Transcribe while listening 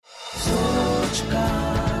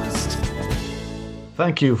Sochcast.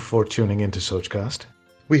 Thank you for tuning into Sochcast.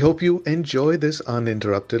 We hope you enjoy this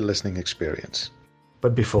uninterrupted listening experience.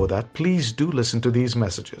 But before that, please do listen to these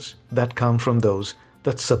messages that come from those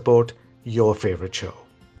that support your favorite show.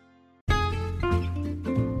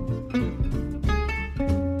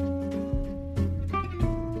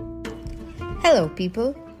 Hello,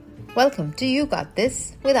 people. Welcome to You Got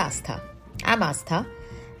This with Astha. I'm Astha,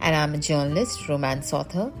 and I'm a journalist, romance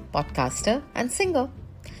author, podcaster, and singer.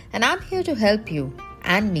 And I'm here to help you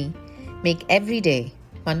and me make every day,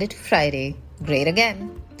 Monday to Friday, great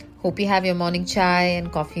again. Hope you have your morning chai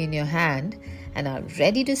and coffee in your hand and are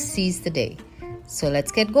ready to seize the day. So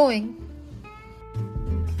let's get going.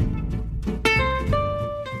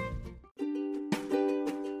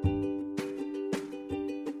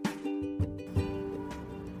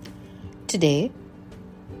 Today,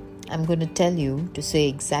 I'm going to tell you to say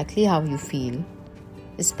exactly how you feel,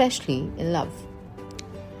 especially in love.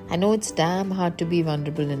 I know it's damn hard to be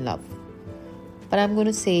vulnerable in love, but I'm going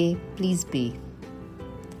to say, please be.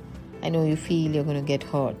 I know you feel you're going to get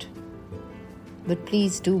hurt, but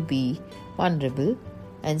please do be vulnerable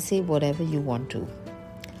and say whatever you want to.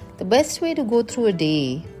 The best way to go through a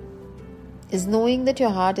day is knowing that your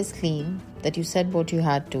heart is clean, that you said what you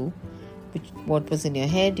had to, what was in your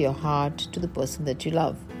head, your heart, to the person that you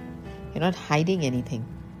love. You're not hiding anything.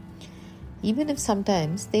 Even if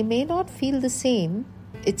sometimes they may not feel the same,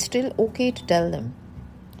 it's still okay to tell them.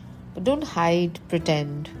 But don't hide,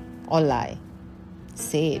 pretend, or lie.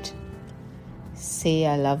 Say it. Say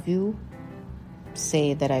I love you.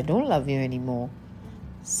 Say that I don't love you anymore.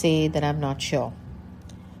 Say that I'm not sure.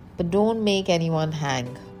 But don't make anyone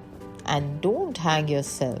hang. And don't hang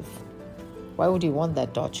yourself. Why would you want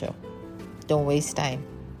that torture? Don't waste time.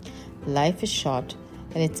 Life is short,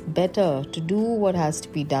 and it's better to do what has to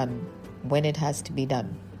be done when it has to be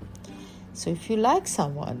done. So if you like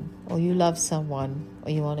someone, or you love someone,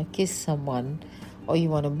 or you want to kiss someone, or you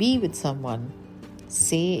want to be with someone,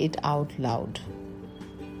 say it out loud.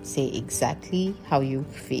 Say exactly how you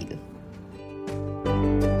feel.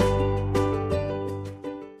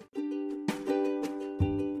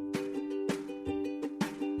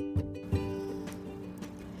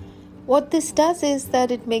 What this does is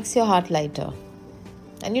that it makes your heart lighter.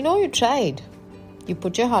 And you know you tried. You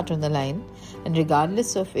put your heart on the line, and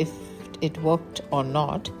regardless of if it worked or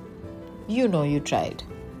not, you know you tried.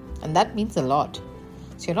 And that means a lot.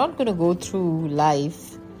 So you're not going to go through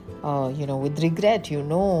life with regret. You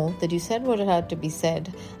know that you said what had to be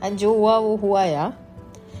said. And jo hua wo hua ya.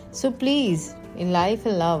 So please, in life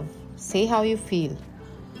and love, say how you feel.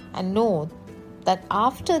 And know that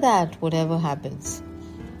after that, whatever happens,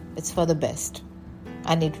 it's for the best.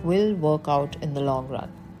 And it will work out in the long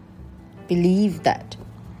run. Believe that.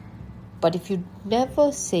 But if you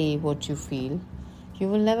never say what you feel, you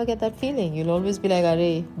will never get that feeling. You'll always be like,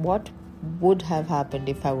 Arey, what would have happened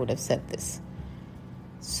if I would have said this?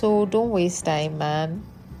 So don't waste time, man.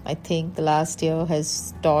 I think the last year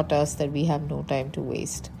has taught us that we have no time to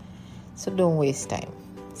waste. So don't waste time.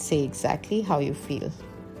 Say exactly how you feel.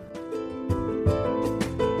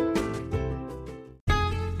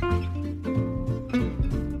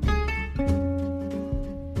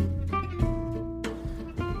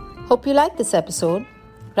 Hope you like this episode.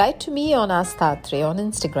 Write to me on Asthatray on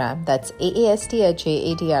Instagram, that's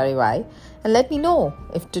AASTHAATRAY, and let me know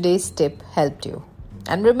if today's tip helped you.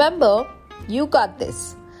 And remember, you got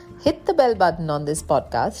this. Hit the bell button on this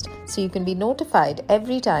podcast so you can be notified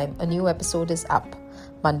every time a new episode is up,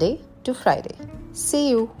 Monday to Friday. See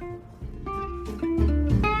you.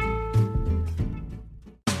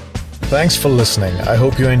 Thanks for listening. I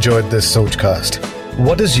hope you enjoyed this Sochcast.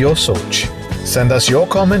 What is your Soch? Send us your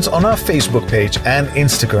comments on our Facebook page and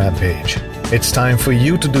Instagram page. It's time for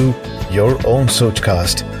you to do your own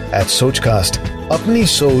Sochcast at Sochcast. Apni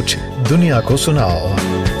Soch Duniya ko sunao.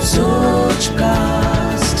 Sochcast.